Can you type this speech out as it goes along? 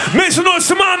Make some noise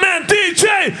to my man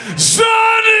DJ Zany.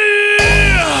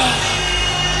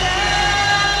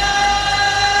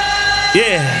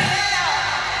 Yeah.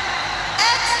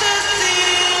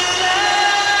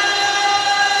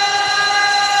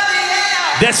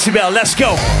 Decibel, let's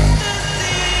go.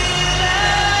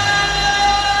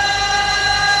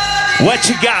 What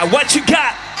you got? What you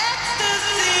got?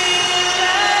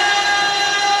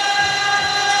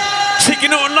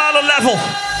 Taking on another level.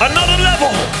 Another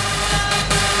level.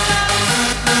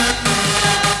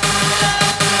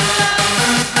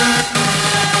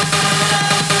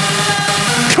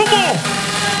 Come on.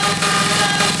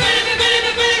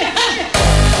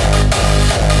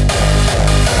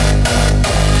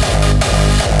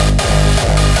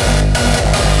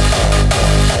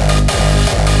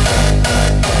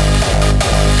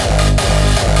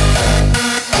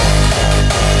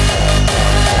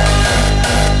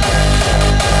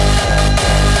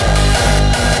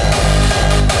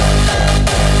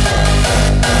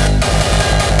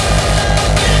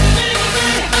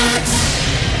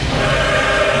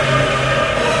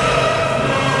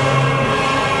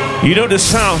 You know the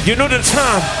sound, you know the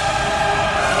time.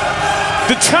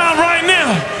 The time right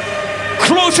now.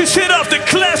 Close your shit up, the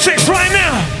classics right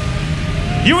now.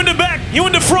 You in the back, you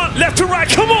in the front, left to right,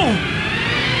 come on.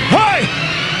 Hey!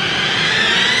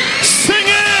 Sing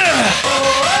it!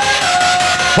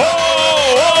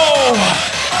 Oh, oh!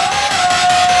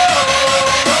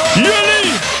 Yuli!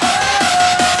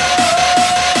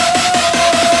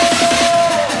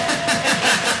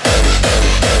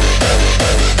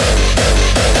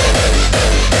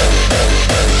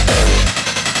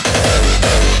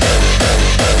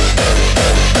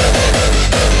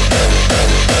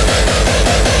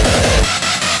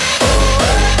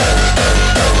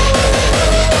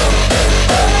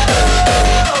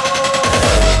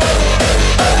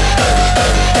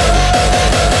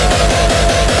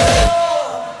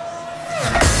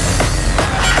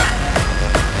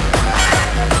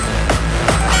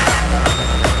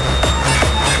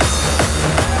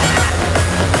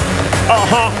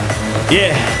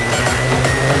 Yeah.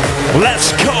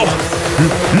 Let's go.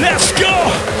 Let's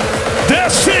go.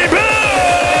 Decibel.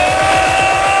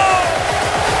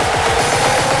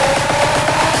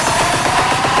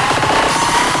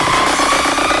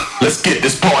 Let's get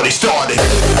this party started.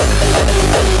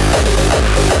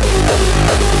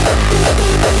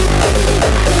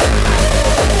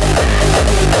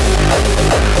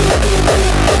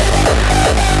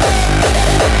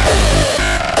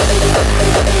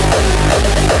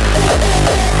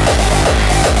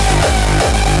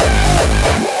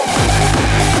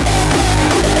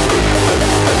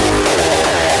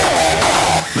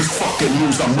 Let's fucking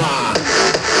lose our mind.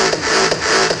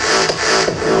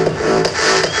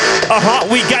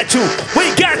 We got you.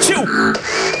 We got you.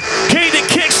 Kaden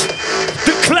kicks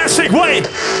the classic way.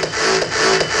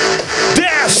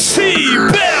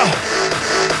 Decibel.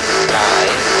 9,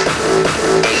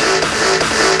 8,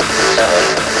 7,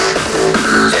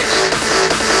 6,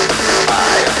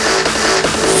 5,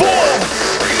 4,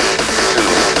 3, 2,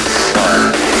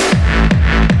 1.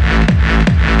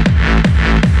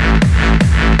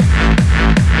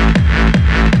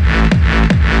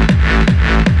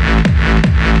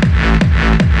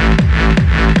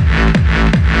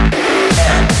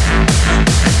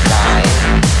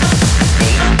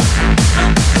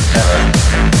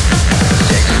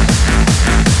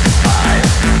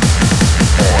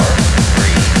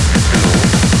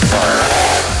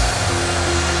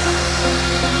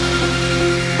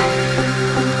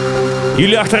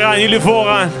 Jullie achteraan, jullie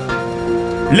vooraan.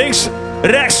 Links,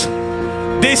 rechts.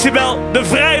 Decibel, de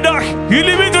vrijdag.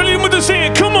 Jullie weten wat jullie moeten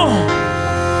zingen. Come on. Oh,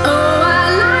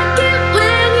 I like it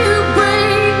when you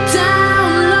break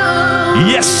down low.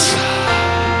 Yes.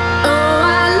 Oh,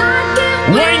 I like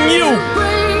it when you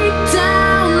break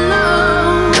down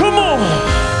low. Come on.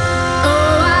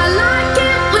 Oh, I like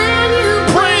it when you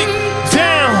break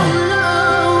down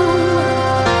low.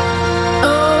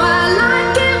 Oh, I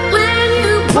like it when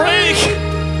you Break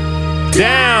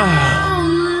down.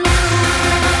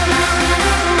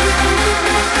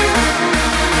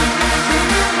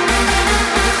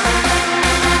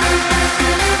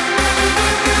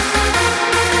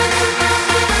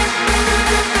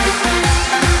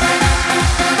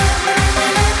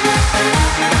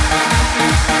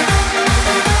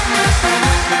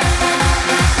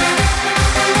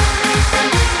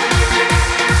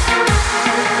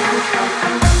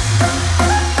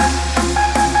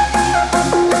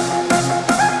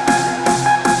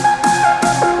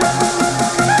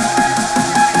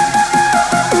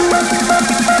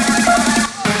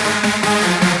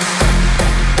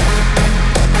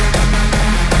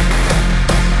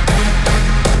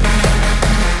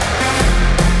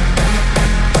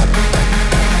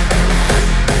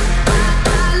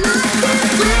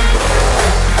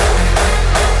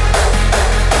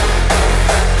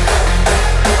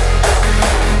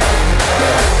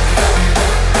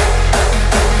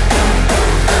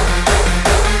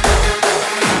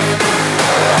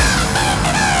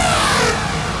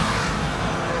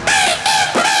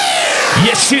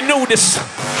 this.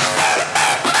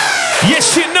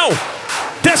 Yes, you know.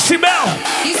 Decibel.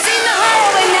 You've seen the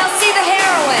heroin, now see the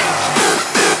heroin.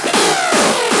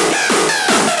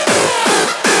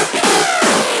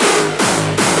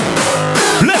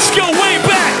 Let's go way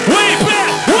back, way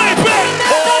back, way back.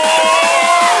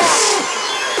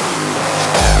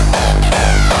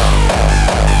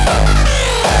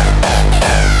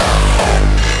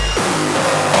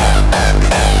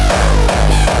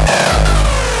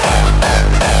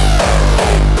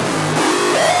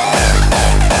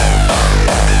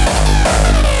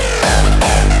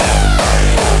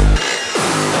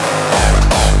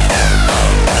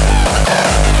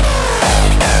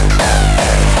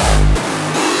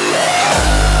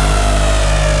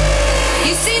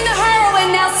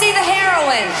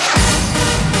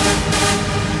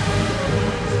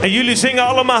 En jullie zingen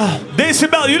allemaal.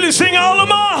 Decibel, jullie zingen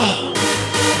allemaal.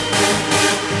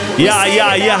 Ja,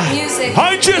 ja, ja.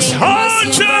 Handjes,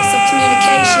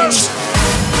 handjes.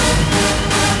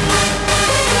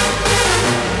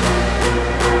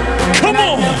 Come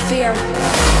on. No fear.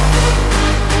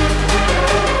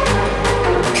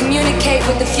 Communicate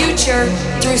with the future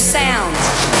through sound.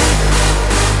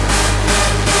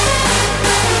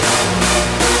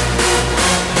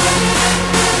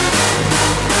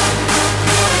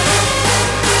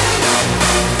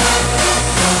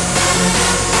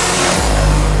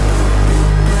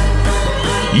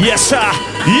 Yes, sir.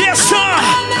 Yes, sir.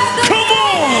 Come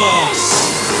on.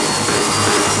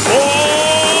 Oh.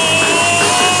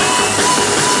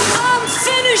 I'm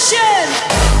finishing.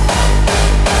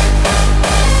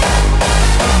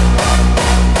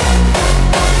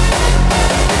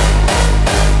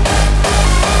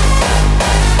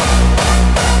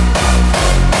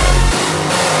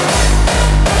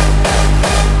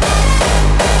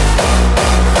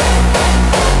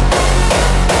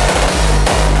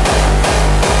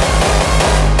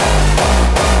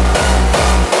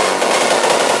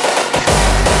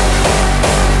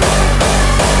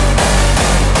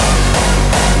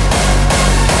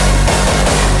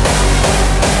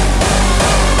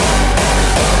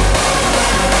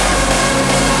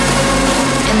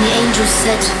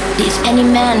 Said, if any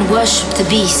man worship the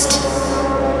beast,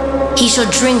 he shall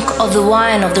drink of the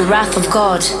wine of the wrath of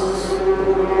God,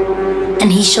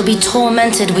 and he shall be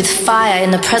tormented with fire in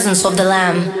the presence of the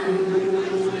Lamb,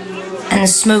 and the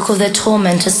smoke of their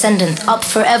torment ascendeth up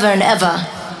forever and ever,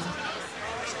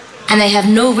 and they have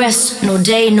no rest nor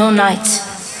day nor night,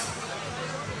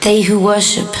 they who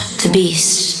worship the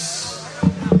beast.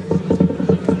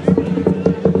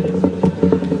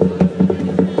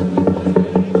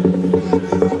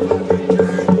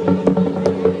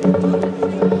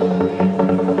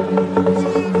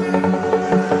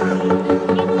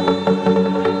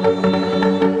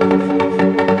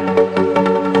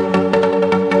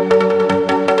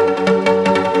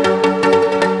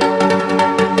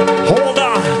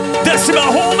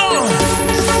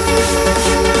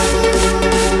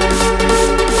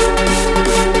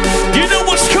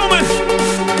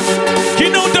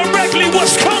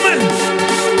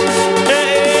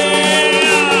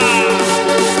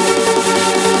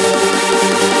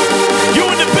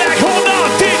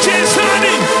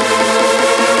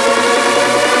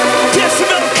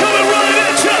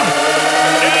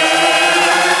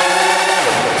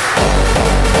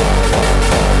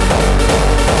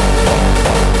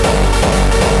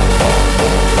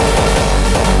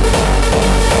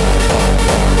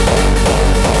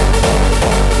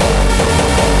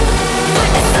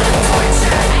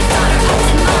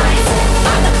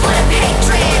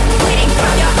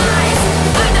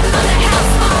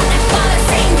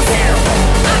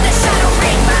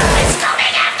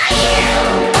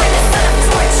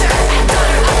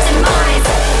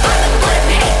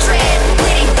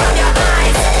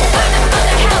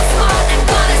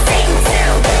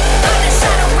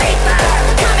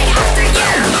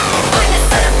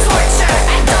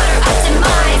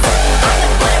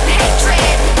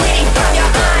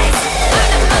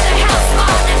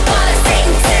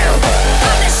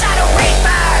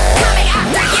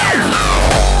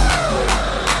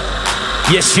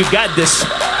 Yes, you got this.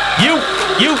 You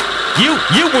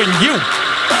and you.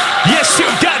 Yes, you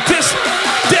got this.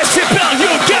 Decibel, you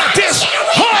got this.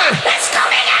 Hard. Let's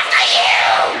coming after you.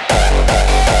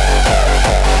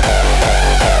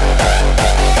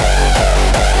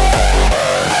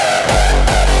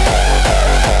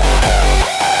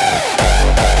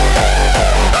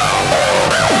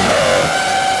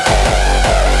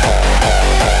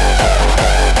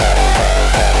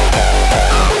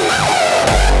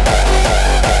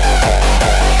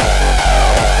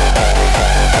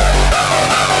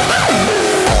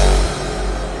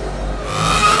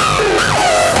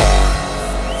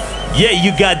 Yeah,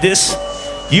 you got this.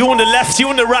 You on the left, you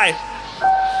on the right.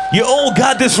 You all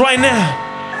got this right now.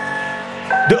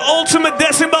 The ultimate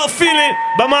Decibel feeling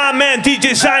by my man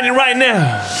DJ Zany right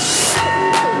now.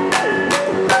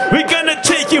 We're gonna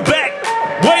take you back.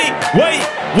 Way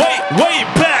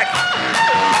back.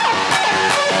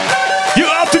 You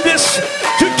up to this?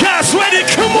 You guys ready?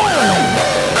 Come on.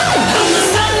 I'm the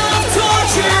son of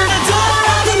torture, the daughter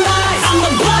of the night. I'm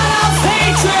the blood of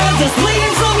hatred that's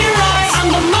bleeding from your eyes. I'm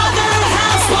the mother of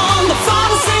hellspawn, the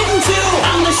father Satan too.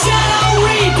 I'm the shadow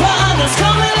reaper that's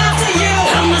coming after you.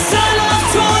 I'm the son of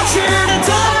torture, the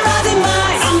daughter of the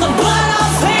night. I'm the blood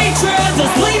of hatred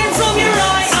that's bleeding from your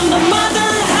eyes. I'm the mother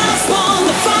of hellspawn,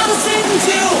 the father Satan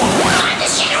too. I'm the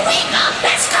shadow reaper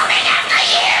that's coming after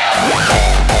you.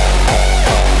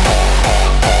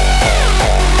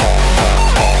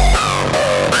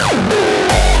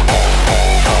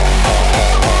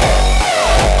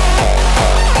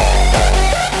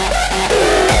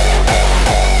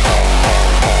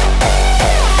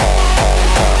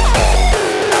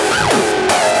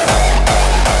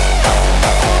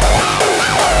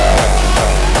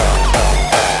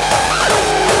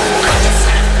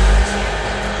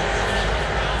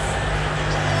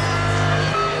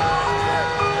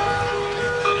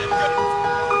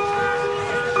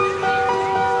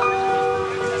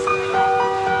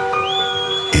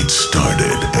 It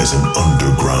started as an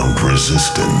underground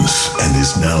resistance and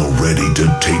is now ready to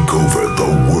take over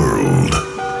the world.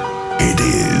 It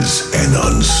is an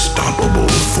unstoppable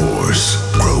force,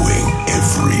 growing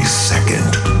every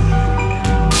second.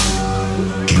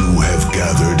 You have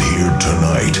gathered here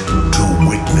tonight to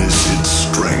witness its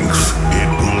strength. It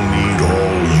will need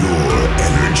all your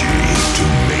energy to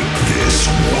make this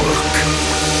work.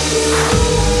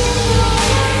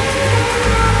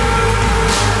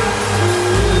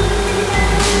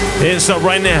 Hands up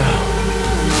right now.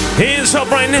 Hands up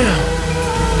right now.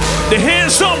 The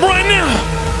hands up right now.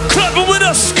 Clap it with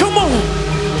us. Come on.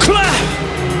 Clap.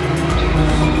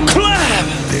 Clap.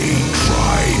 They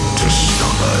tried to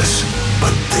stop us,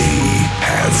 but they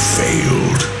have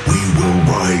failed. We will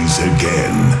rise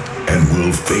again and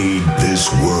will fade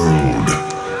this world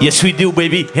Yes, we do,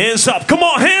 baby. Hands up. Come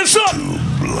on, hands up. to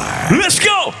black. Let's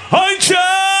go. Hunches.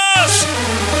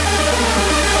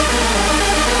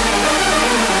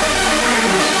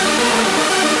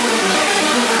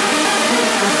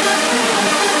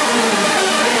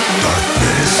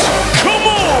 Darkness, Come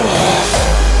on.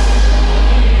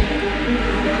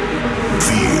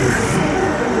 fear,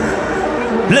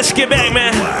 Let's get back,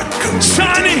 man. black community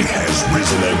Zany. has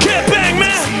risen again. Get back,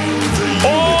 man. Feel the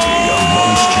unity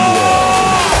amongst you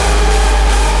all.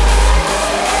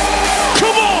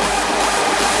 Come on.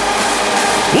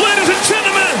 Ladies and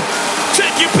gentlemen,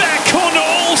 take you back on the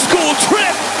old school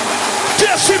trip.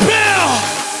 Decibel.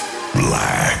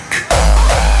 Black.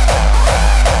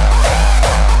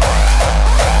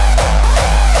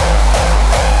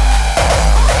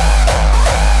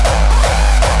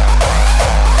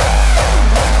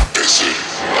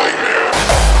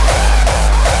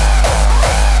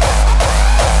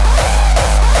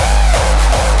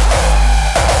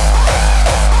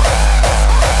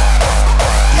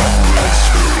 You will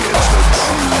experience the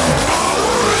true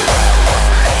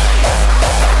power.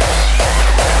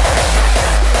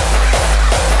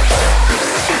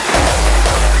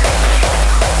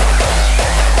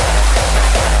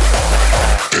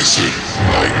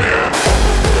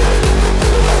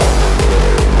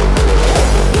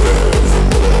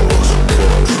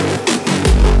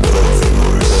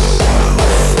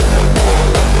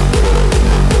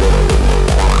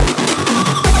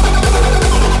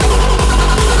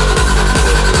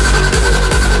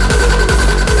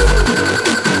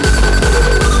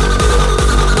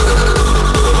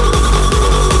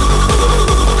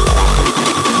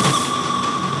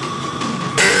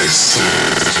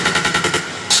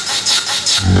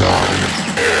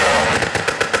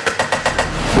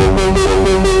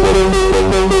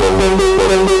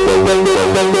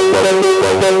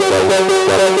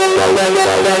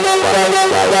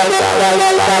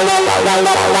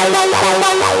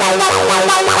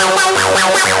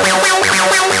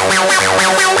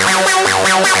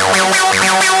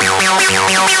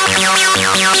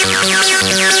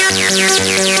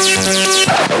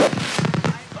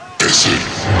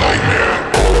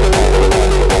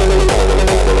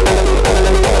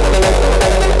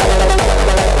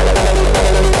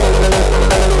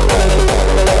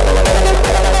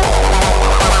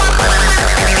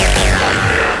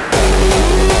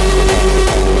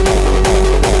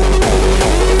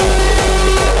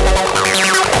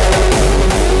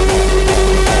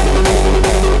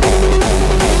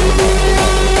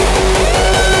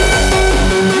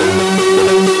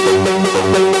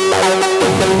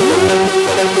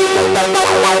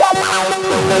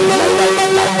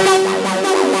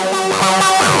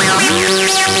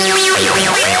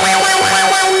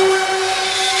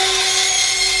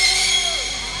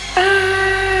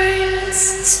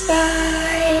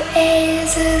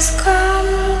 voices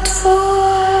come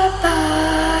for by.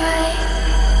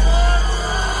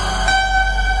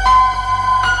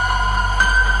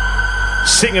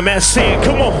 Sing it, man, sing it.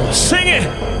 Come on, sing it.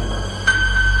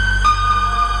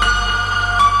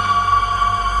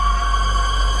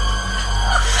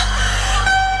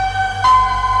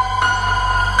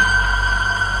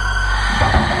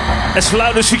 As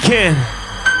loud as you can.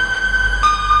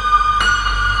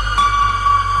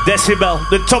 Decibel,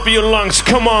 the top of your lungs.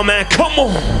 Come on, man, come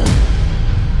on.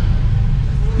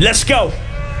 Let's go.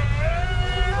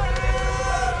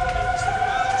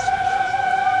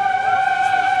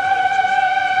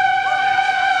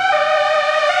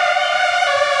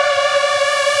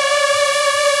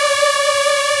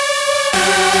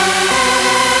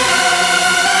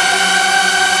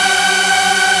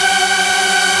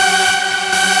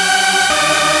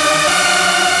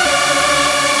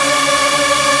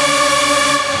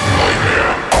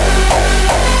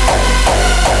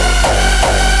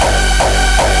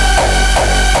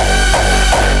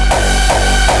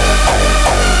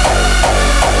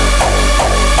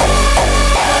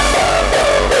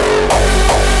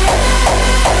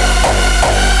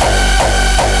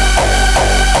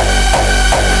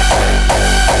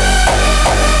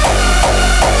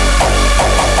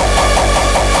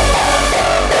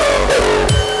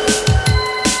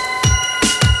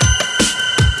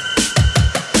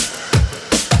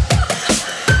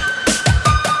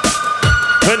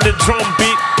 And the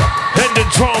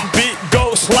drum beat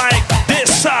goes like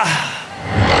this. Live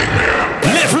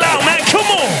loud, man,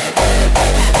 come on.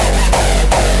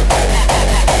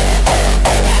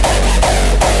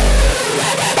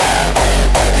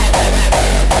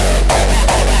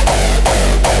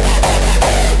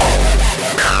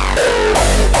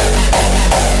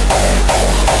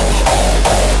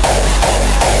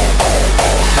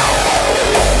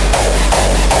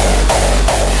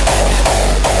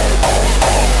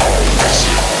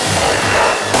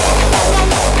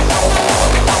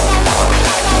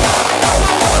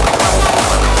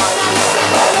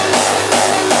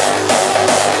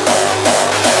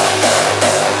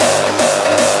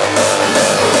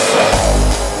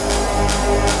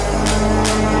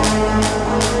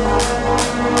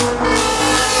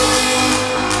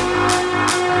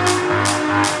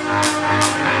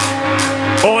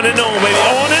 On and on, baby,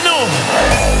 on and on.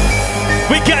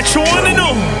 We got you on and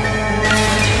on.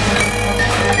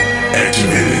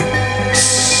 Activated.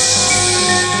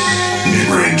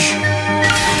 Mid-range.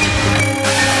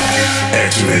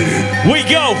 Activated. We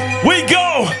go.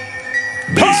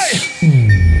 Bass.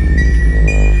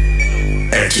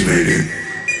 Activated.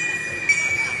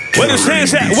 Where those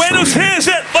hands at? Where those hands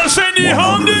at? What's in the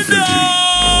 100?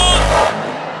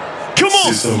 Come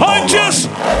on, Hunches.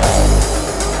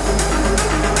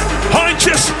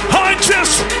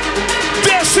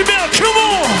 Decibel, come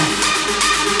on.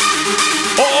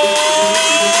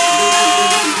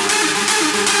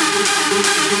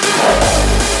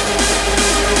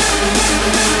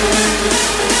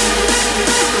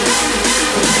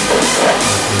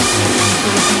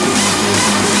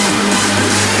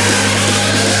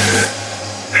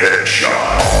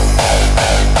 Headshot.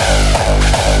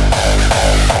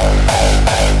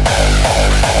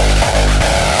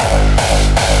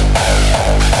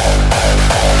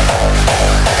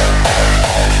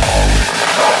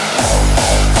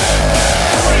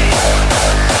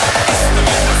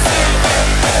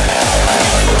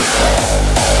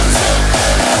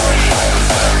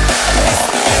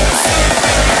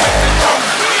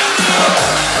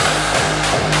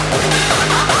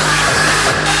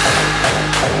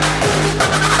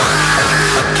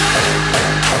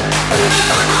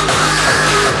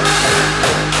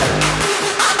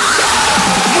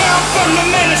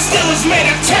 Made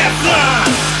of Teflon.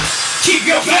 Keep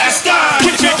your vest on.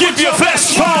 Keep your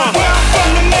vest on. Where I'm from,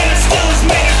 the man still is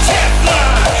made of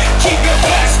Teflon. Keep your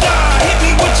vest on. Hit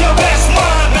me with your best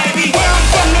one, baby. Where I'm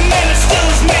from, the man still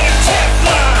is made of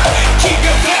Teflon. Keep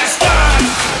your vest on.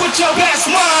 With your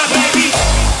best one, baby.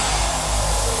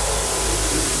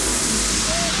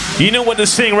 You know what to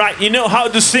sing, right? You know how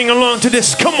to sing along to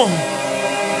this. Come on.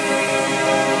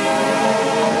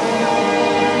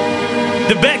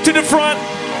 The back to the front.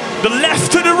 The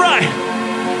left to the right.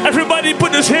 Everybody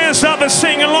put his hands up and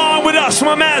sing along with us,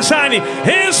 my man Zany.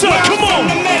 Hands up, come on.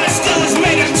 The man still is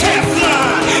made of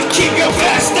Teflon. Keep your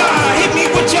vest on. Hit me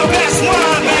with your best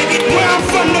one, baby. Where I'm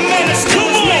from, the man still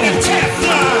is made of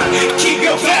Teflon. Keep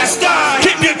your vest on.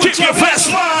 Hit me with your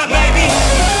best one, baby.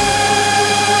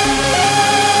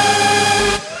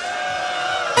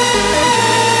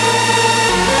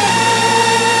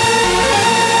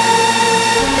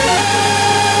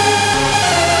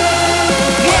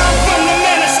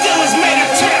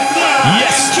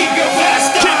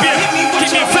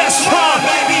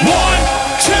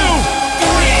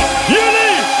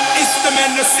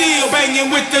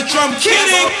 I'm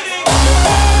kidding.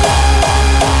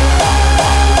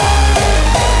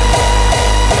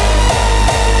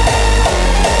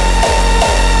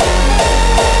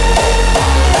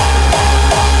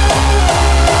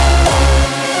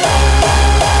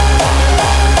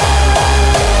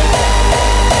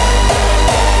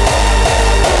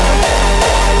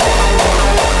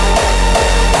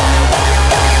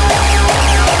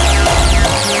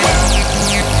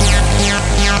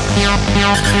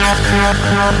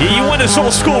 Yeah, you want this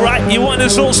old school, right? You want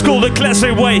this old school, the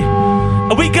classic way.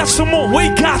 We got some more. We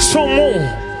got some more.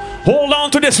 Hold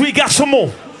on to this. We got some more.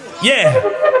 Yeah.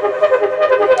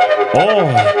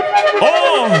 Oh.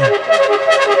 Oh.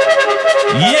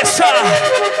 Yes, sir.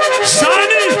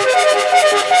 Zany.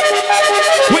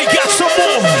 We got some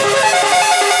more.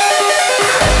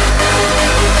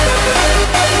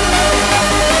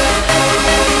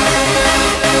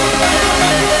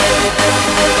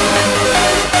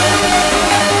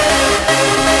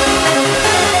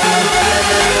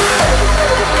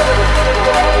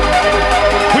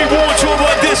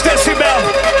 Decibel,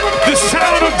 the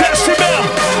sound of Decibel.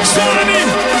 Zany,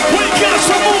 we got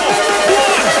some more. 1,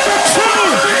 2.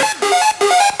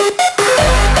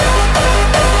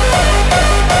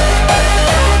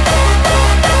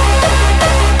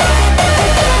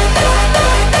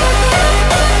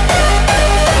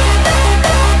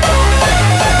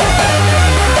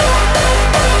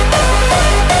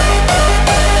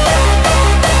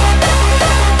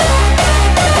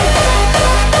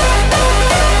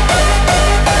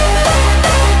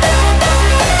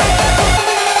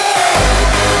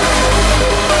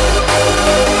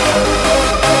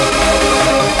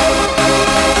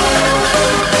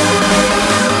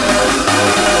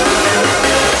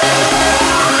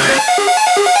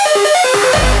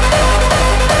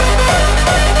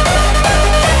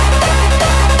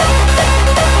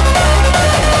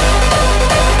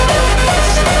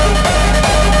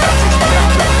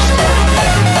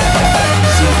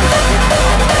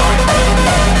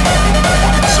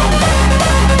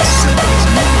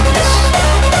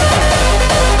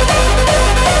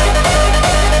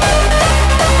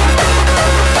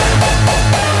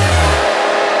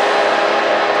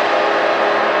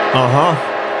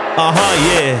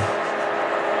 Yeah.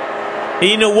 And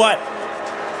you know what?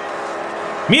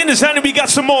 Me and the Zany, we got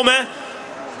some more, man.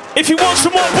 If you want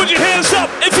some more, put your hands up.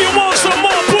 If you want some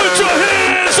more, put your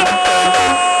hands up.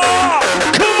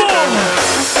 Come on.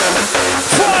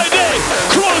 Friday,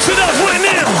 close it up right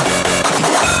now.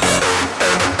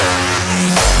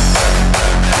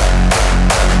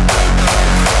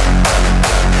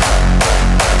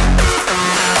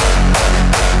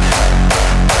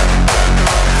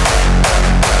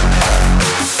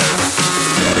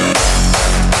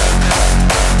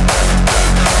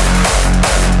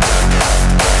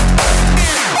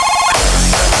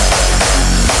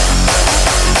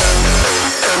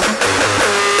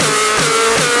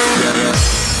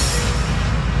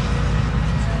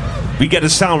 We got the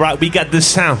sound right. We got this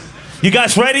sound. You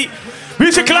guys ready? Vi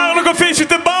är klara någon finns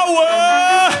inte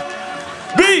bara.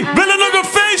 Vi vill någon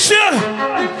fascia.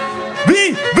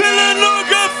 Vi vill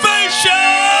någon fascia.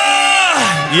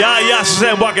 Ja,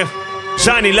 Sam Walker.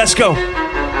 Zany, let's go.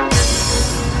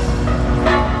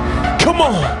 Come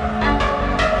on.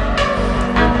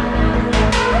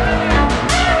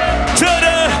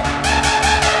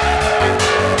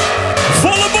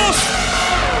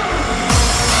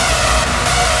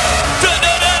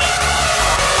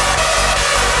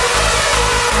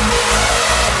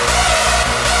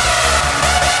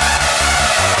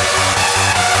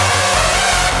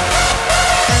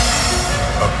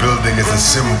 Is a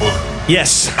symbol.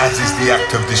 Yes. As is the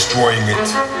act of destroying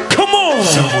it. Come on.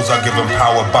 Symbols are given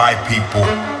power by people.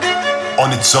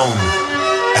 On its own,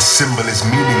 a symbol is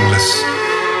meaningless.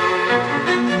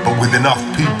 But with enough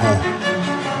people,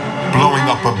 blowing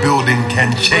up a building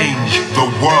can change the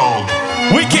world.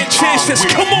 We can change this.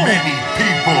 Come on. Many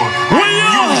people.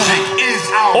 Music is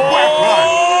our weapon.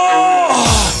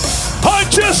 I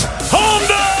just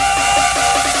under.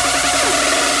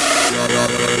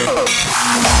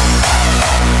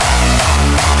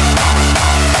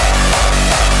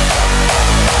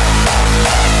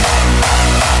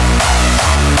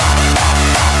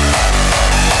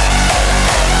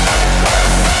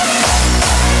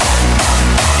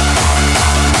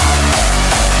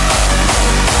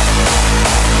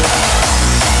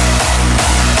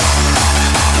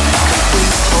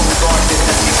 Hold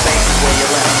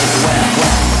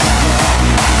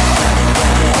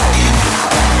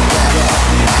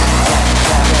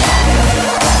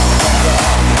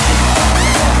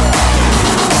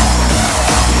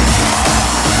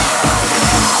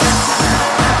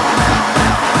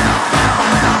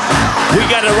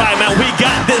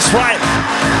this right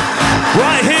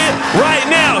here, right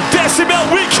now.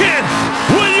 Decibel Weekend,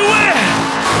 where you at?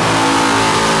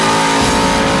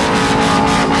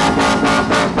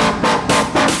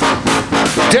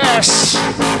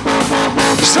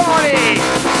 Zany,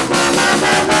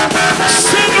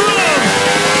 Syndrome,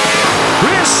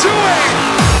 Pursuing.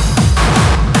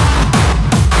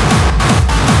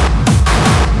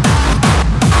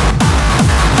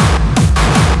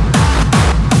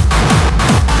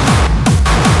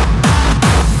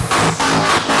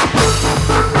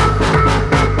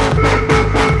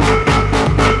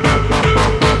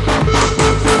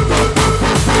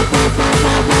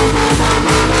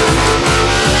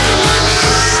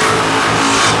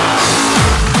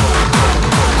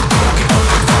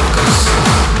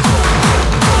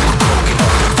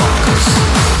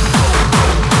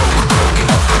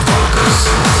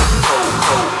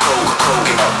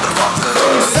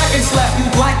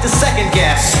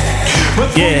 But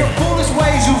for your foolish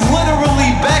ways, you've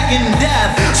literally beckoned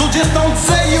death. So just don't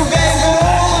say you gave it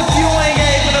all if you ain't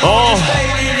gave it all.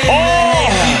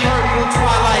 Purple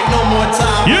twilight, no more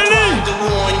time. You need to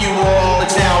warn you all.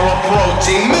 It's now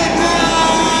approaching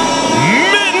midnight.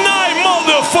 Midnight,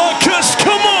 motherfuckers,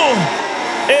 come on.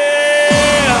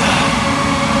 Yeah.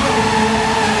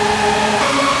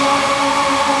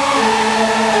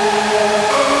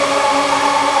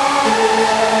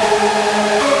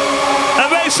 A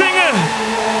bass singer.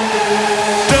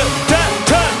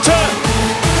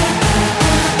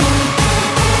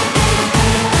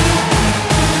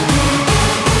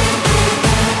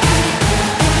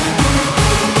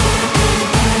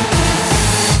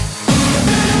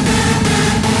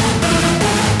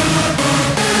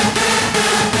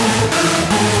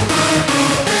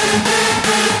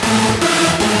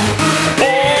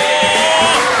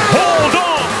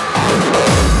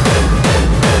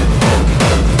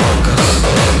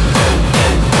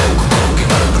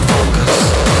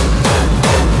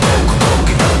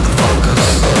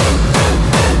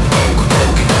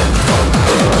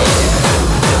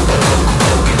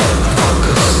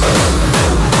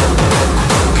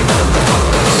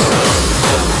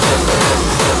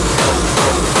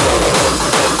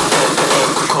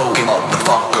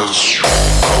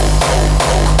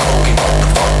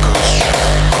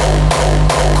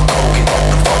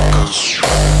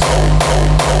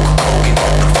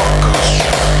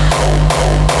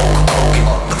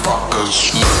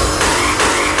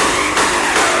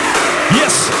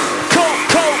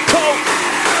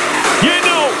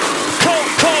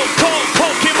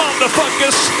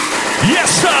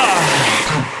 Yes, sir.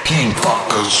 King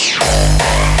fuckers.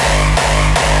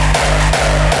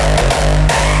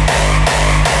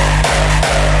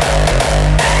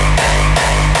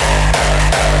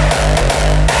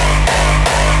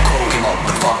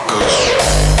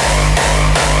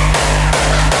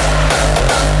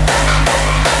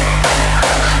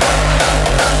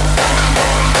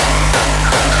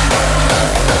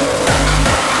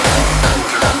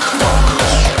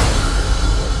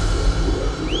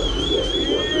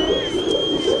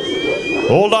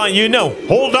 Hold on, you know.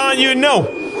 Hold on, you know.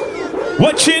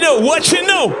 What you know? What you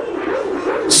know?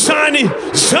 Zany,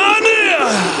 Zany.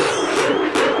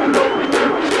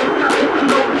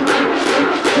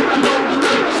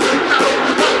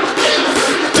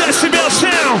 Decibel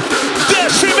sound.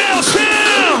 Decibel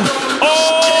sound.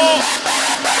 Oh.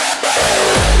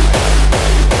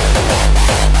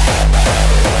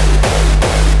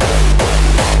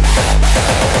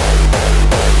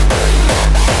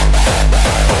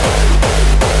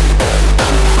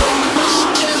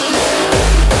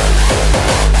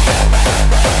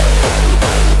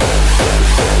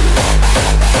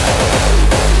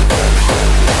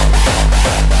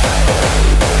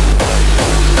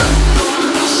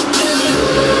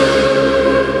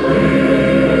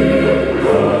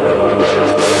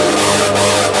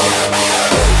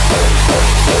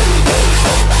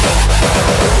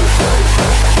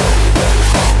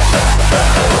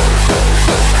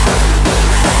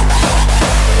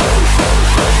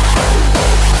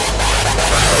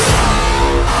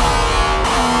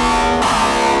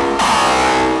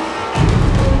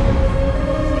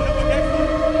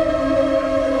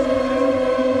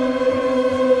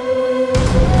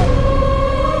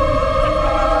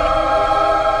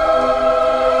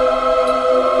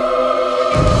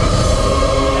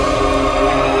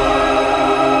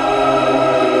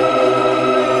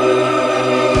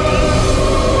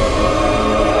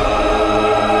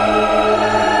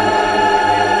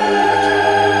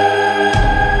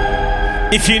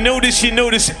 If you notice, you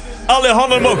notice. Alle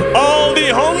handen omhoog. Al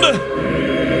die handen.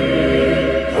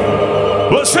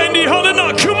 Wat zijn die handen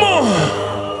nou? Come on.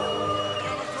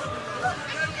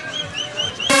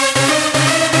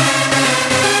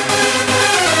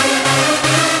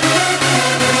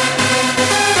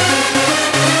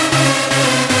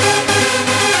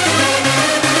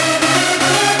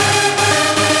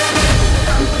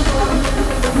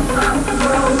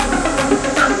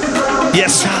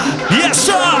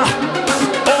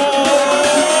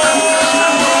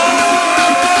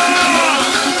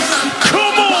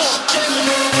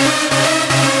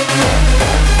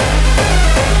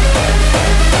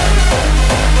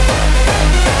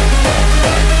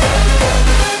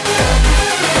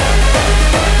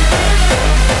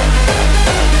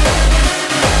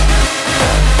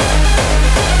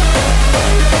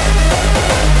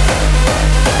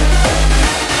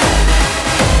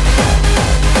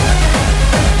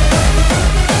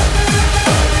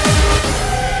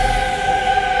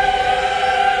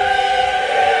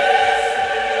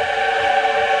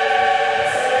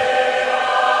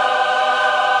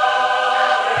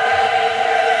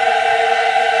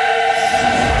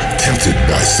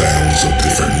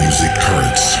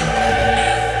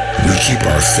 keep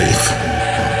our faith,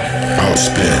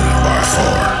 outspin by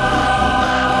far.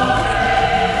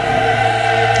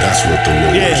 That's what the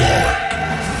rollers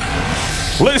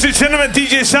are. Ladies and gentlemen,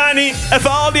 DJ Zany,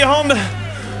 even al die handen.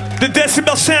 De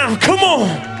Decibel sound, come on.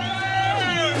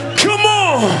 Come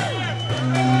on.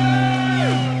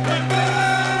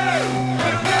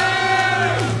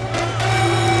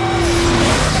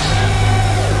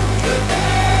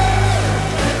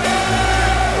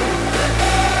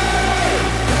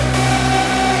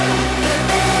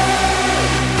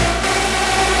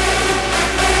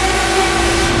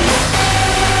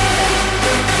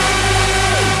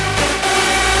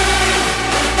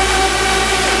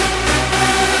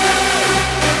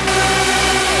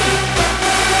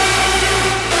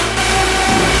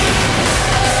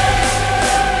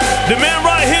 The man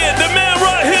right here, the man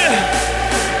right here.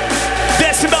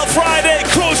 Decibel Friday,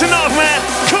 closing off, man.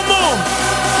 Come on.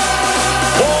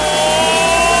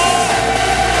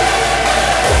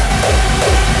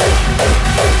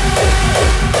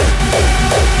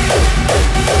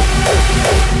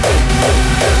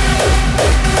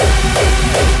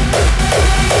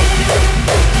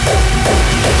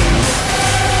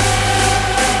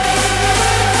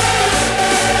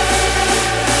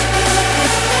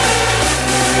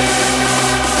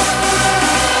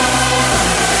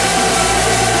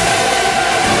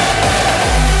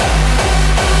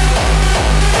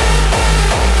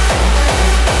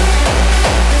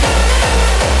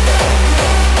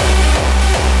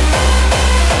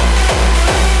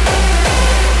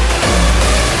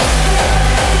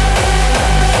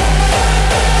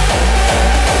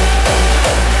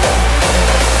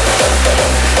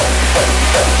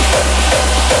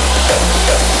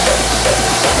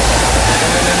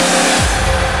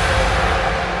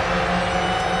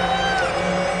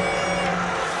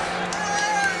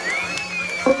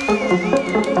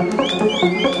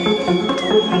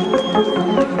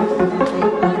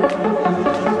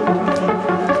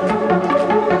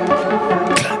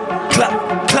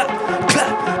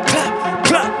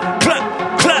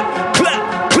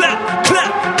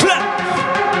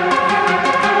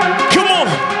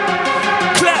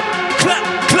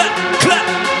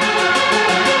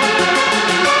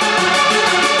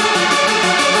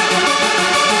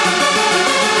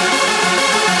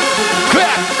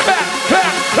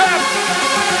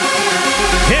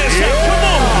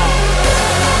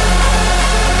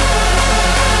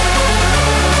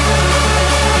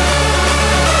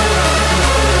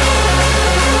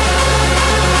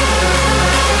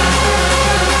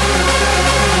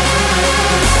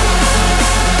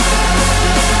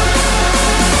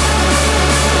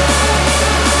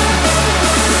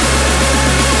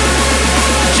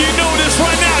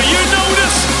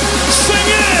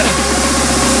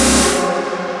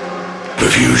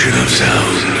 Fusion of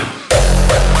sound.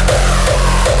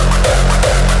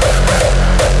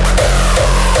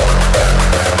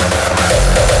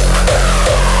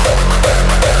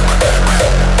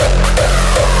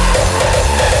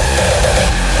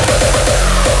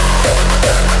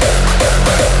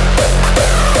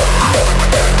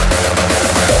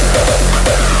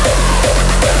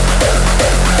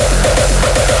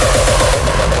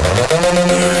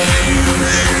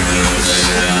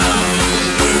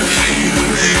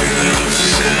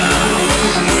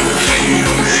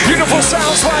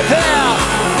 Sounds right there.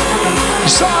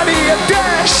 Zany and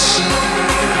Dash.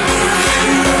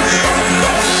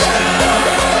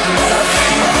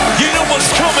 You know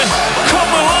what's coming.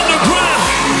 Coming underground.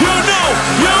 You know.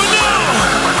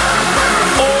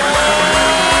 Oh,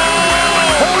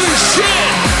 holy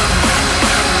shit.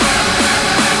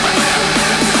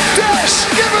 Dash,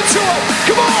 give it to him.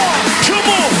 Come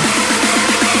on.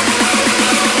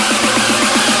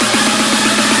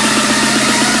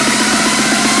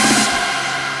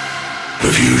 The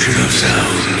fusion of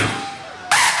sound.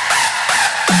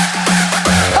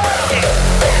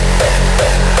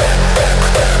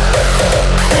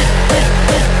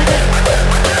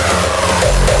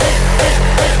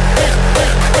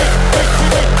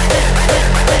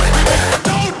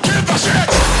 Don't give a shit.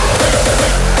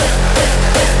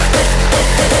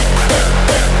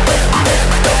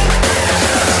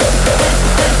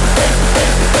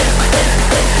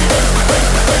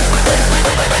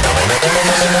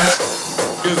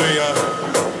 Excuse me,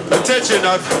 attention,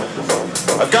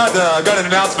 I've got an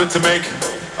announcement to make.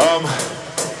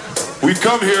 We've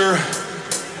come here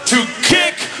to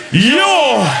kick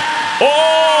your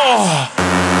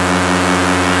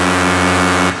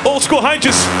old school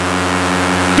hunches.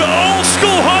 The old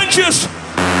school hunches.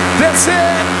 That's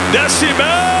it.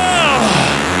 Decibel.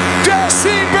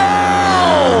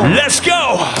 Decibel. Let's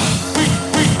go.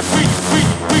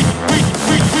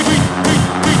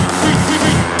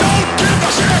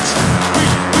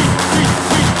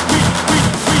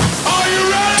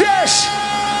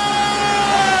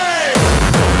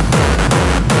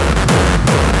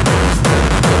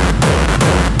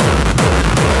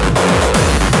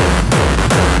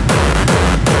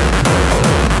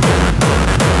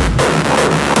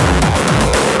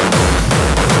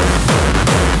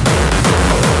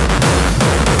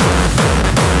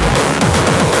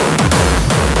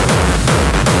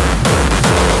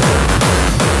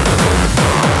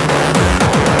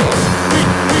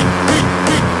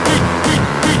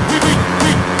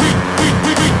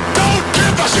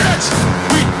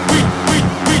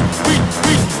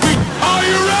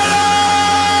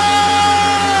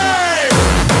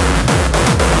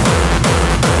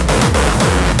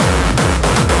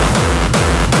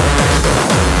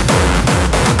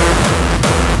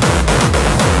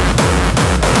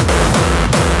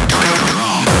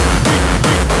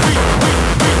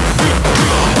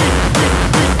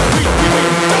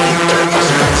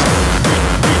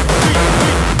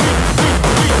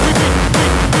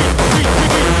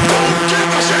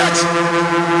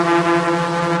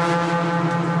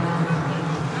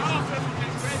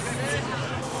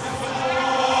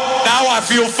 I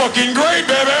feel fucking great,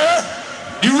 baby.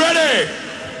 You ready?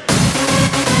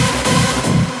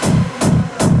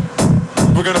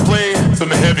 We're gonna play some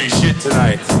heavy shit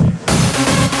tonight.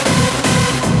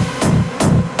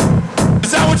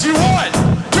 Is that what you want?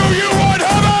 Do you want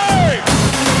heavy?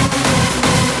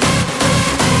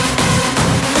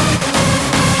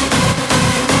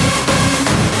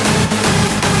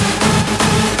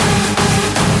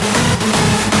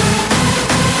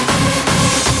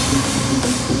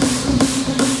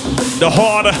 The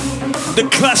harder, the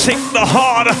classic, the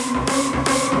harder.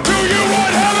 Do you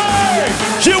want heavy?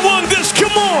 You want this?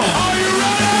 Come on. Are you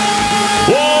ready?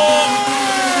 Whoa.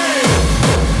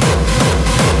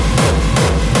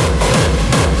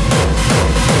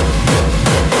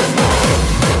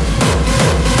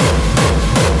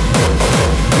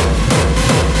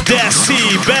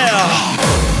 Decibel.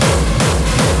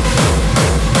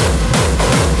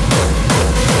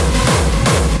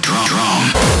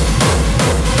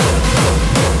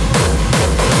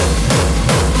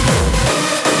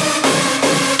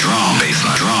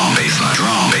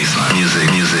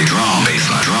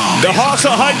 The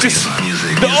hardcore hunters,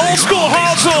 the old school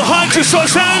hardcore hunters, so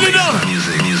send it up.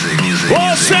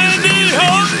 Oh, send it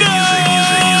up.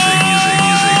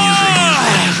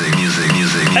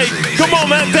 Hey, come on,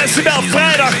 man, Decibel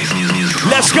vrijdag.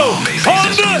 Let's go.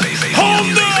 Handen,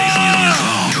 handen.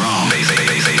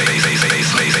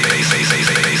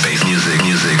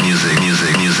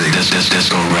 This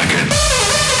disco record.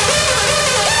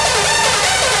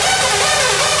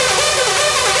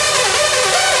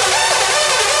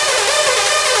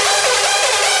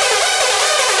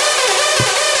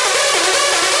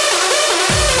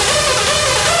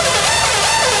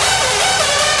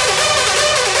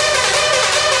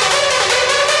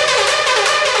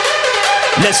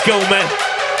 Let's go, man.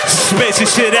 Space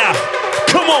this shit out.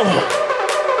 Come on.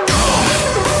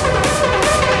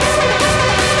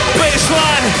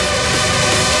 Bassline.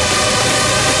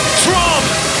 Drum.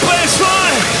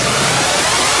 Bassline.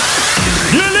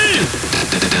 You lead.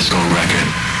 The disco record.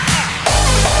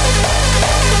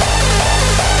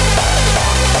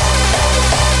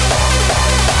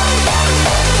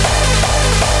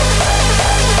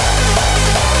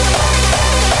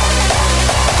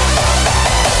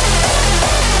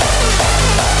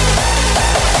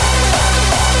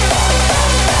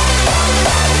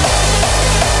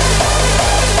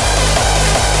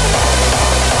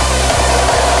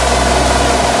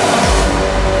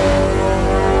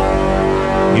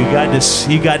 You got this,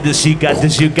 you got this, you got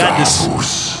this, you got this.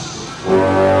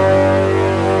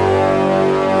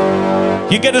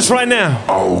 You get this right now.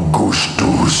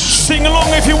 Augustus. Sing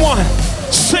along if you want.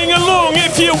 Sing along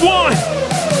if you want.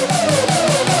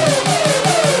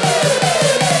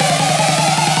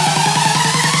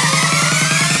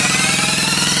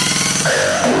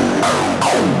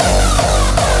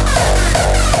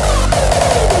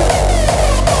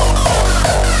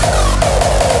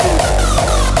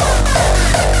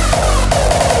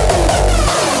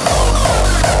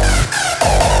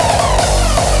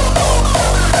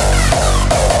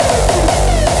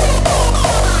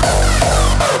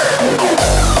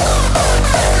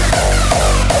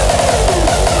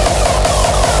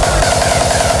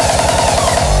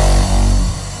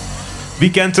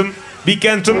 Wie kent hem? Wie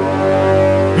kent hem?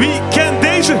 Wie kent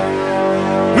deze?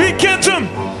 Wie kent hem?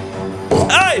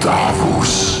 Hey!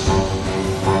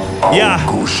 Ja.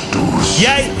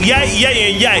 Jij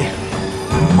en jij.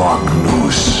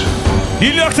 Magnus.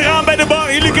 Jullie achteraan bij de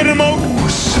bar, jullie kennen hem ook.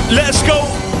 Let's go,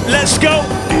 let's go.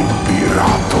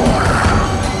 Imperator.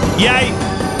 Jij.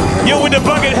 Yo, with the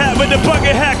bucket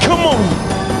hat, come on.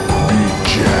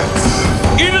 Budget.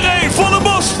 Iedereen, volle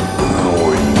bos.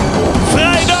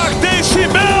 Vrijdag,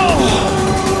 Decibel.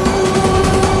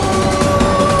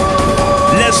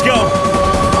 Let's go.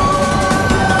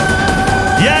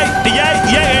 Jij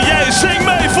en jij, zing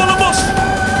mee, volle bos.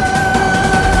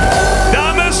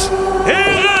 Dames,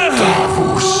 heren.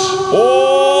 Davos.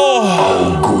 Oh.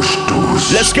 Augustus.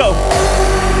 Let's go.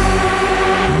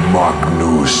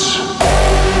 Magnus.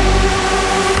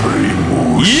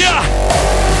 Primus. Ja.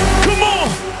 Come on.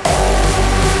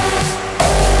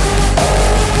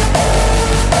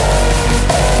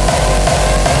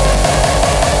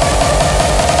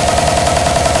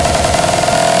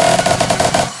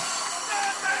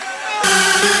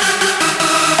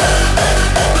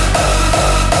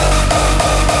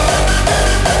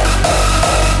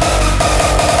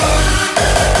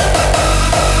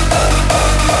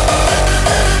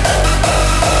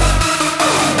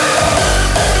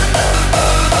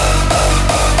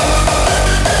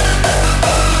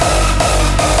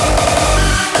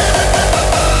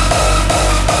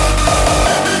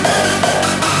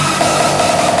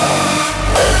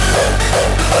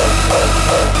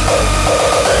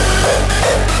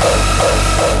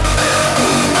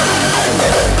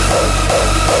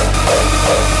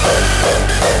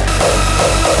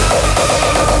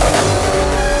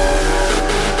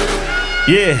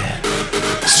 Yeah.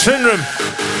 Syndrome.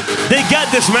 They got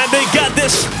this, man. They got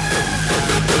this.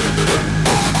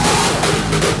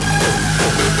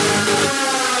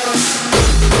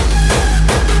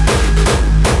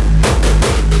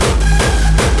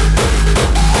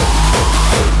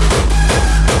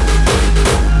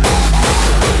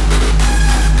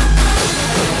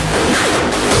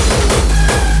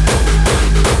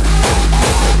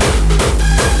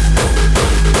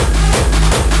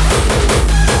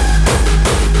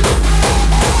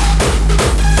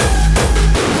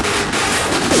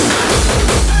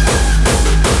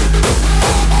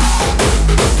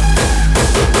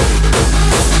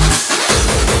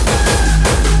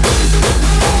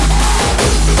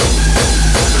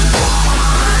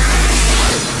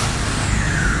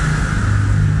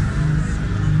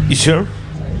 You sure?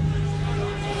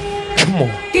 Come on.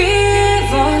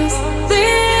 Give us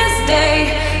this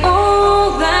day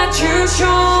all that you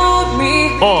showed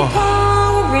me. The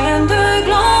power and the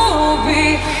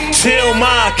glory. Till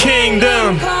my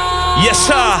kingdom. Yes,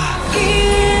 sir.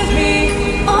 Give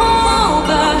me all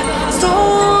the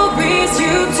stories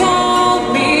you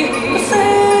told me. The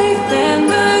faith and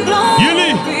the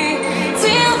glory.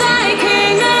 Till thy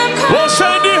kingdom come. What's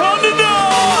that?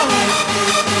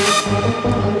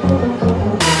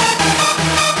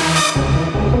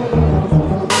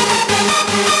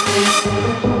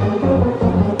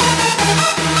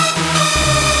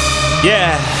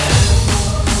 Yeah.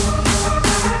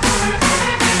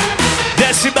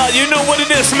 Decibel, you know what it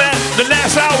is, man. The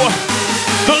last hour.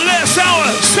 The last hour.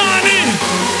 Zany.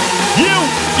 You.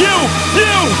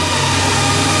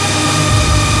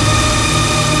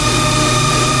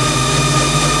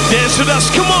 Dance with us.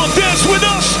 Come on, dance with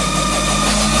us.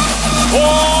 Oh.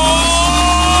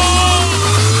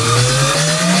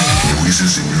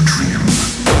 Noises in your dream.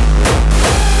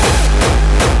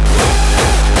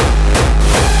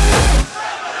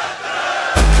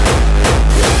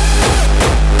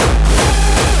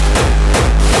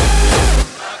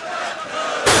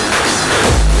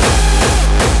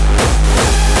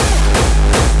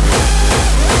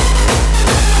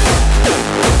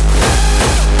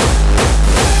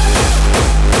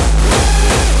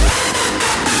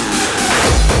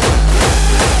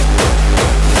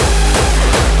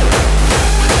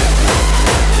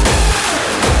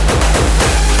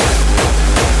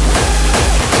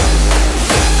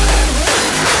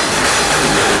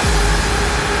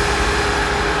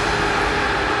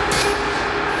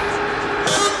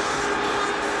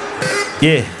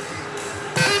 Yeah.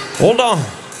 Hold on.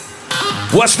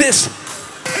 What's this?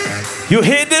 You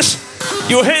hear this?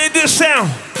 You hear this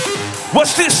sound?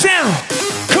 What's this sound?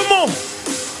 Come on.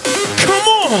 Come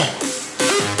on.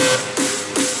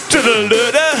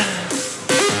 Da-da-da-da.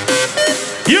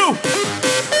 You.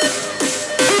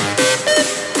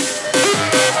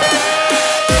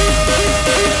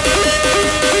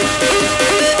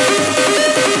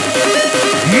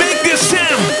 Make this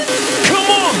sound. Come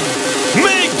on.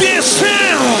 Make this sound.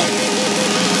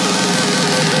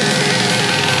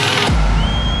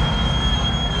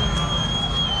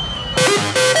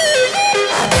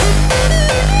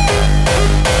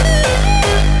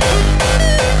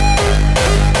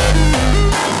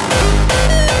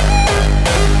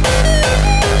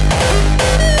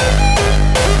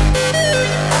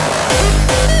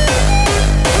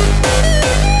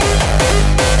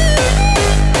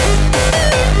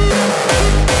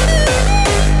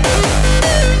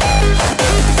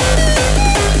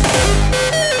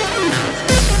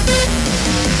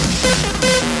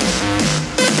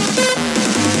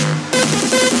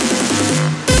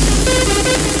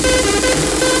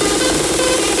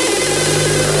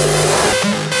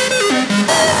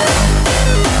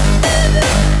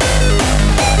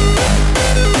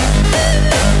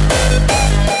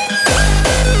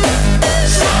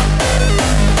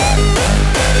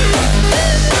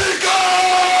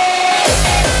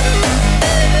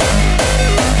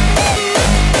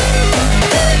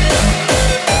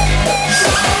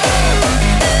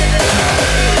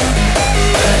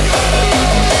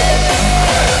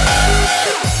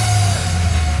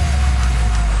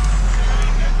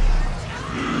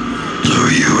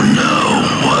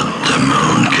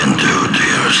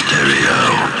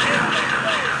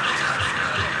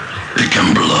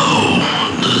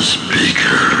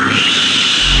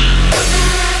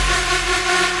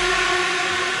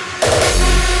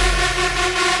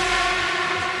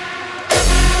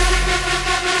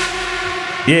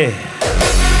 Yeah.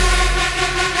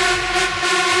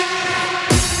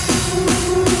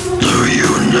 Do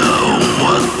you know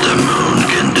what the moon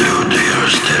can do to your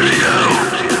stereo?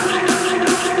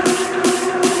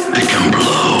 It can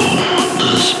blow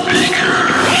the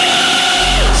speakers.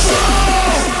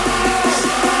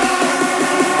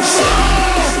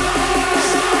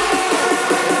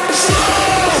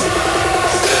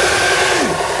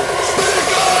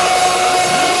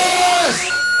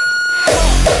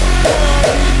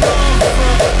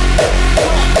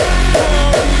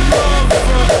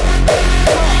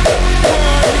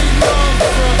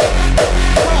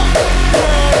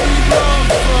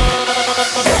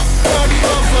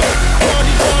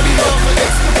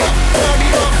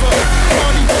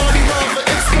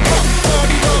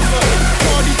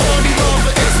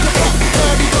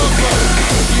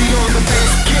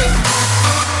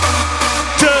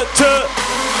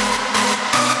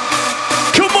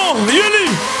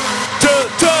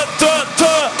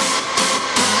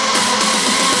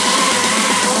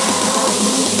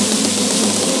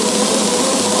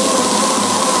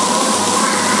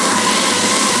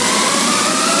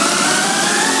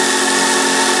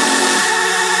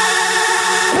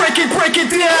 break it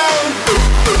down.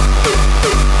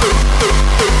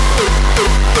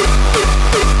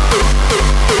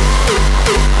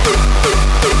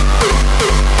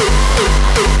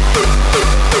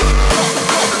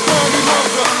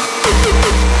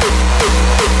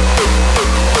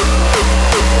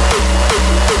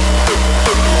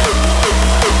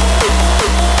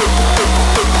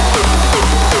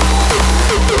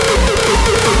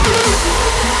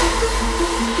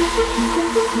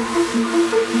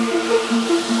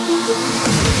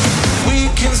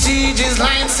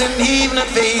 And evening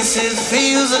faces,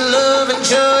 feels of love and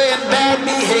joy and bad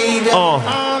behavior.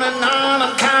 On and on,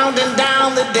 I'm counting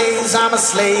down the days. I'm a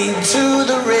slave to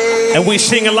the rain. And we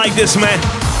sing it like this, man.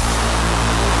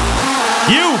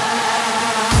 You.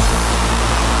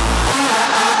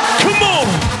 Come on.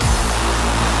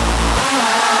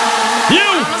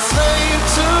 You. I'm a slave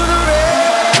to the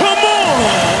rain. Come on.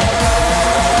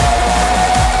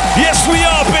 Yes, we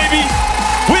are, baby.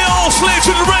 We're all slaves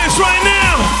to the race right now.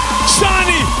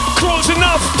 Zany, closing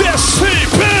off Decibel.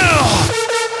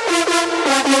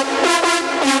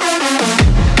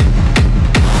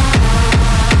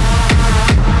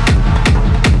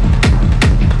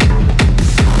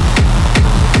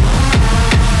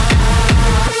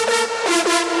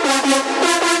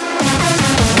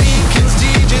 Weekends,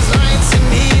 DJs, lights, and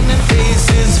evening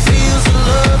faces, feels of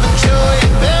love and joy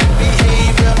and bad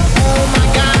behavior. Oh my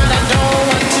God, I don't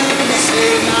want to be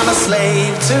saved. I'm a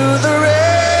slave to the rain.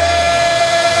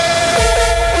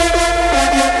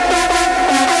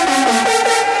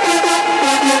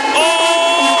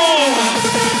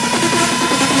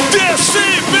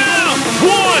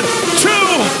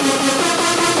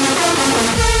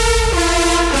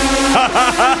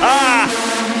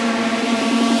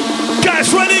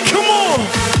 Guys, ready? Come on!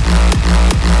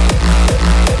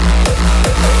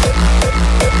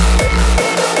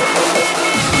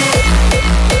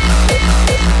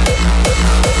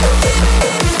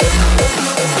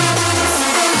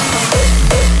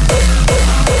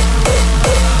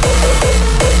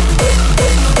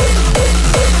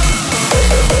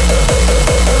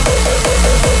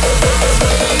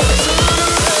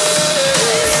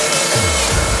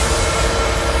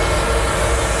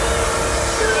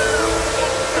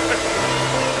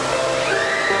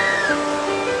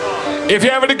 If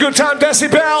you're having a good time,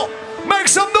 Decibel, make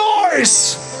some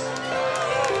noise.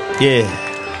 Yeah.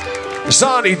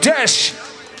 Zany, Desh.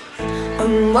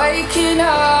 I'm waking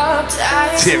up to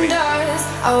ice and dust.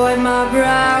 I wipe my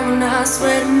brow and I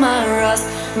sweat my rust.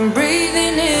 I'm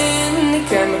breathing in the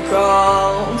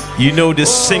chemicals. You know this,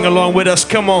 sing along with us,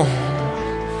 come on.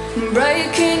 I'm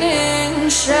breaking in,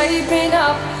 shaping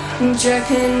up, and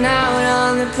checking out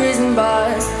on the prison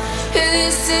bus.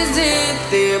 This is it,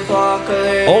 the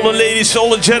apocalypse. All the ladies, all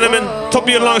the gentlemen, top of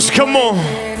your lungs, come on.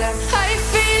 I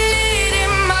feel it in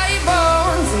my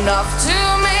bones, enough to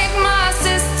make my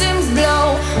systems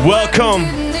blow. Welcome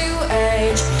to the new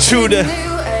age.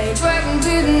 Welcome to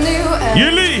the new age.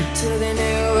 Yuli. To the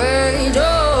new age. Oh,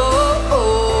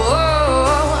 oh,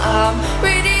 oh, I'm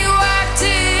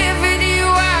radioactive,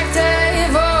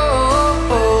 radioactive. Oh,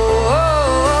 oh,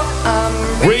 oh, I'm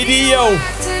radio.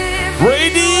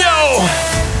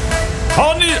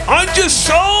 I'm just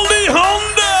only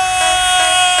Honda.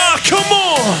 Come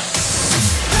on.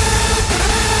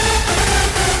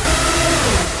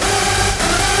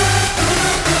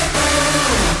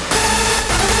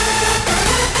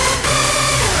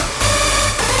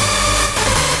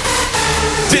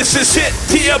 This is it.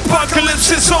 The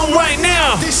apocalypse is on right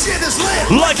now. This shit is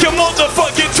lit. Like a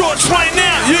motherfucking torch right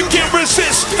now. You can't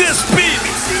resist this beat.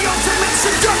 It's the ultimate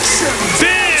seduction.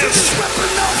 Dance.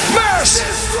 Weapon of mass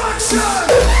destruction.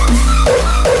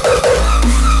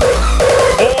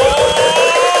 Oh,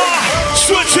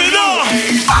 switch it up.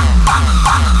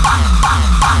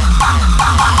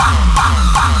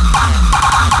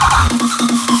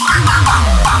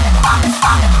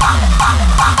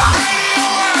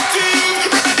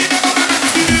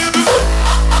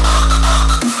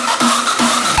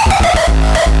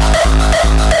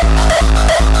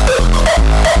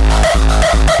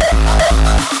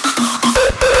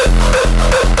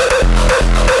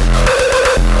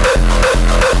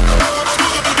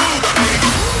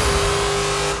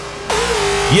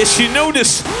 Yes, you know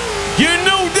this. You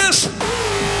know this.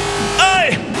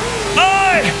 Aye,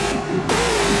 aye.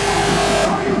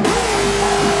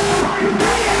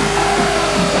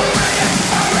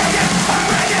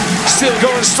 Still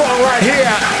going strong right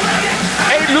here.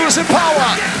 Ain't losing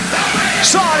power.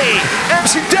 Zany,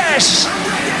 MC Dash.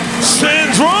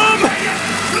 Syndrome.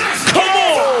 Come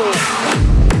on.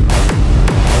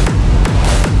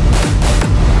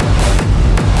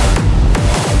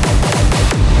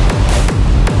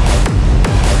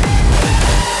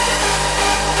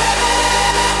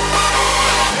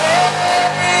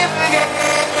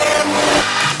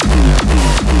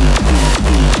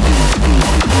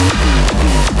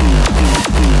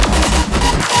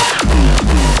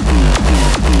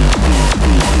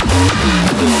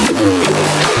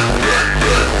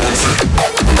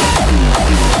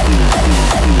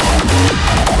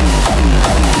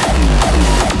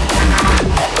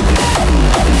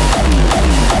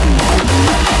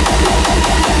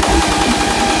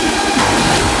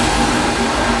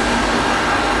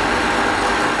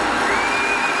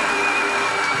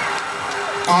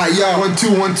 Alright, yo, 1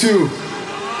 2 1 2.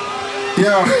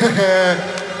 Yo,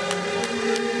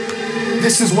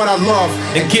 this is what I love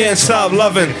and can't stop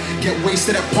loving. Get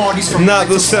wasted at parties from not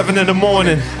till 7 in the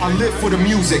morning. I live for the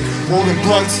music, rolling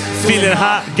blunts, feeling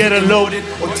hot, getting loaded,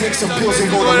 or take some pills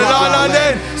and go to La La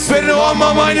Land. Spending all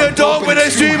my money on dope with a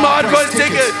stream hard bus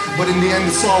ticket. But in the end,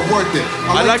 it's all worth it.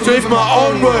 I like to live my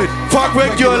own word. Fuck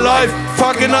with your life,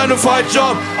 fucking 9 to 5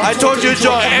 job. I told you,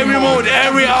 Joe, every moment,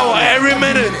 every hour, every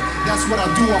minute. That's what I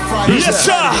do on Friday. Yes,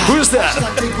 sir. Who's that? I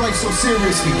take life so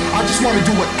seriously. I just want to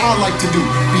do what I like to do.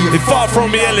 Be far from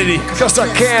reality. Because I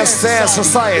can't stand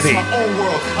society. It's my own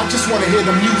world. I just want to hear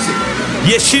the music.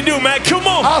 Yes, you do, man. Come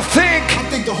on. I think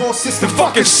the whole system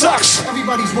fucking sucks.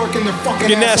 Everybody's working their fucking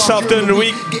ass off during the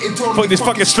week. Fuck this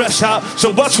fucking stress out.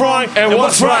 So what's wrong and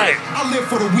what's right? I live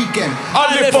for the weekend.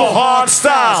 I live for hard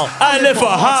style. I live for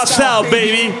hard style,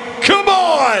 baby. Come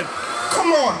on.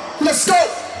 Come on. Let's go.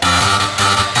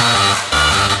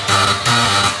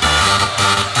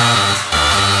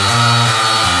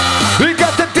 We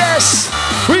got the dash.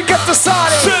 We got the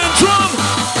Zany. Syndrome.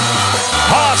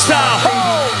 Hard style.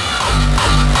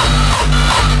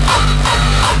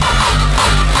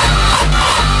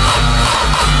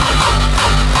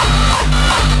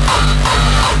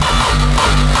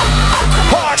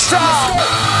 Hard style.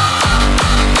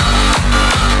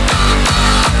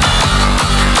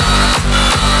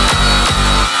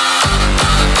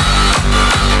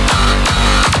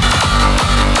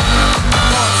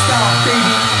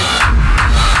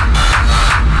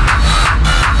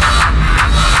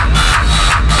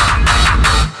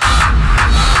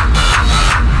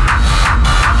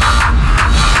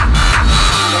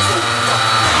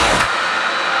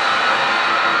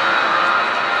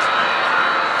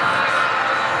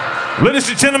 Ladies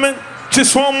and gentlemen,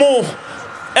 just one more.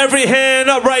 Every hand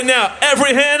up right now.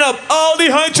 Every hand up. Al die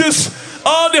handjes.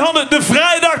 Al die handen. De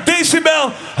vrijdag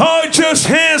Decibel. Handjes,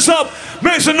 hands up.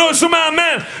 Make some noise for my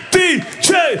man,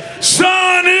 DJ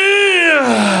Zany.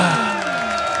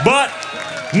 But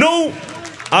no,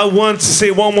 I want to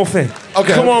say one more thing.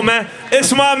 Okay. Come on, man.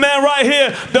 It's my man right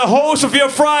here, the host of your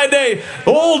Friday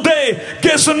all day.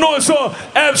 Get some noise for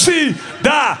MC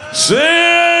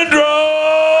Decibel.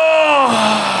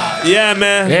 Yeah,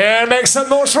 man. Yeah, make some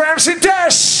noise for MC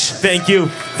Dash. Thank you.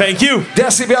 Thank you.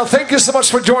 Decibel, thank you so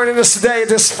much for joining us today,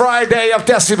 this Friday of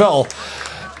Decibel.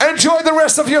 Enjoy the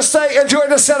rest of your stay. Enjoy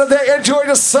the Saturday. Enjoy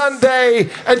the Sunday.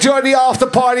 Enjoy the after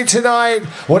party tonight.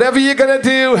 Whatever you're going to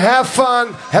do, have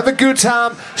fun. Have a good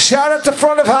time. Shout out to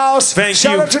front of house.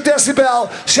 Shout out to Decibel.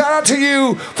 Shout out to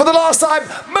you. For the last time,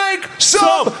 make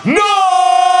some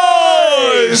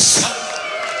noise.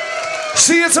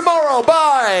 See you tomorrow.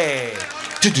 Bye.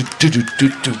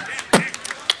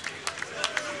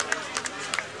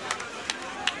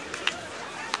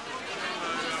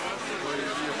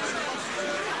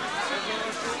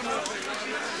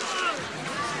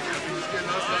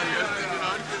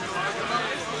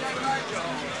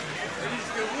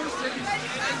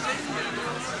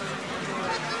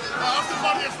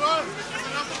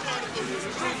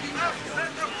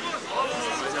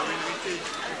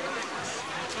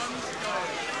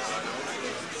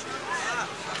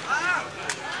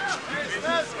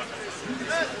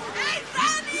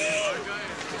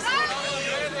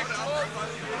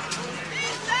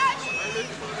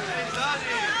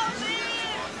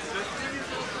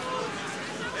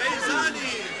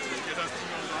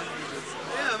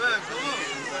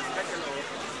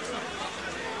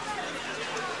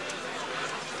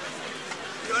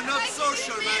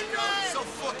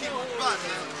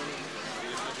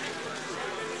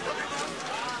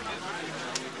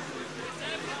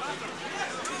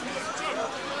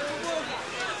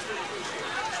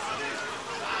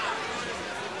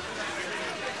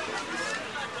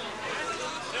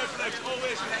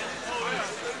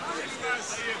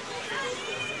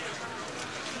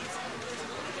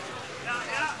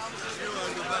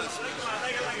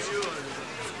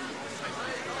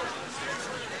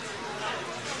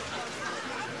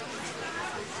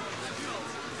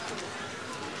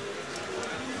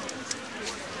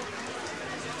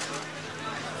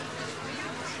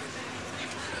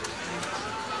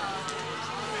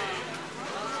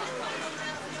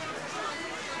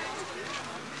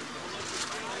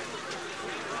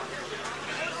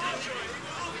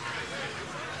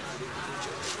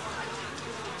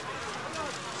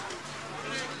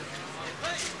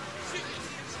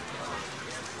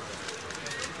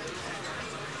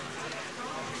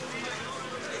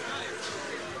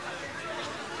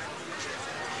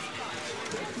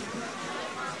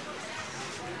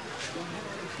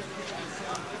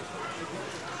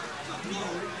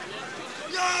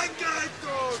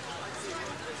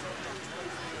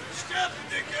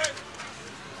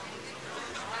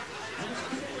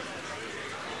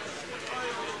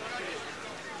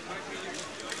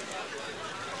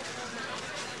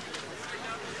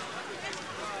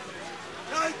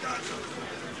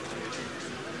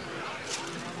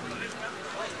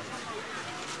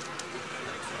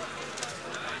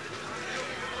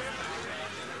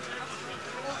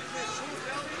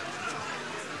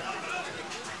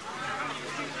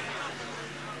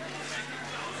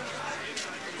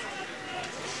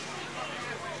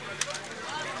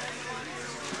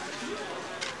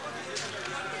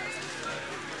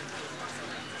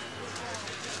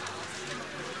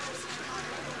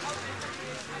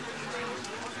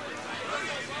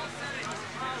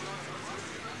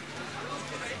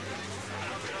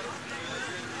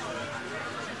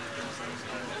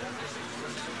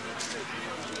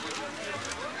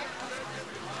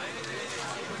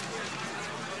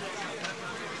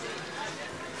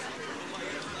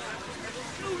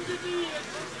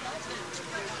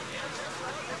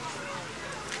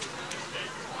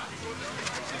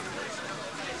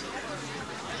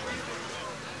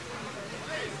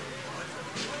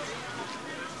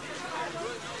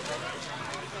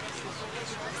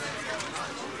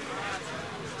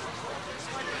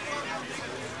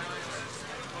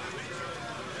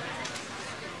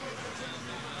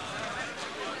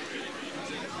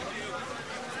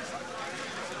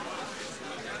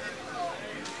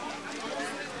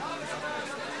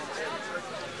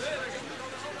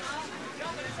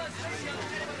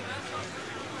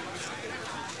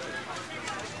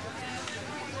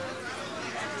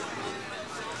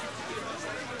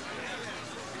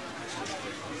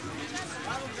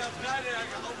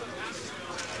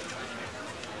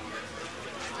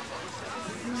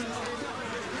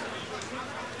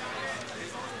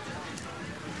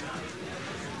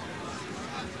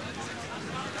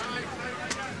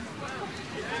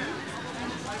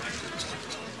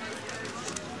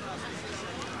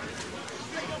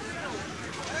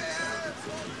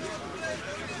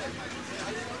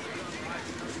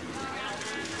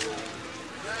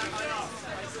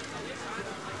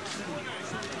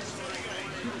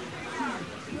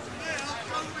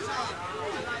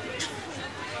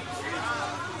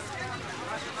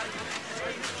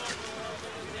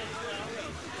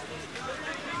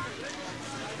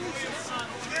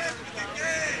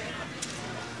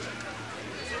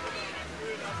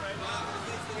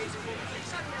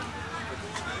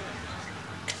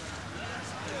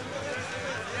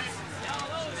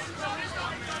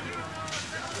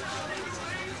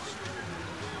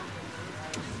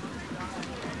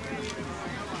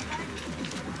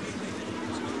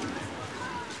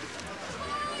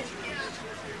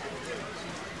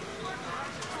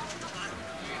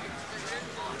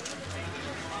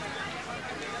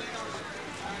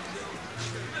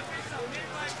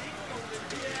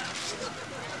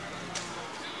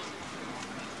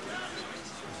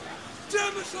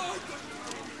 Shut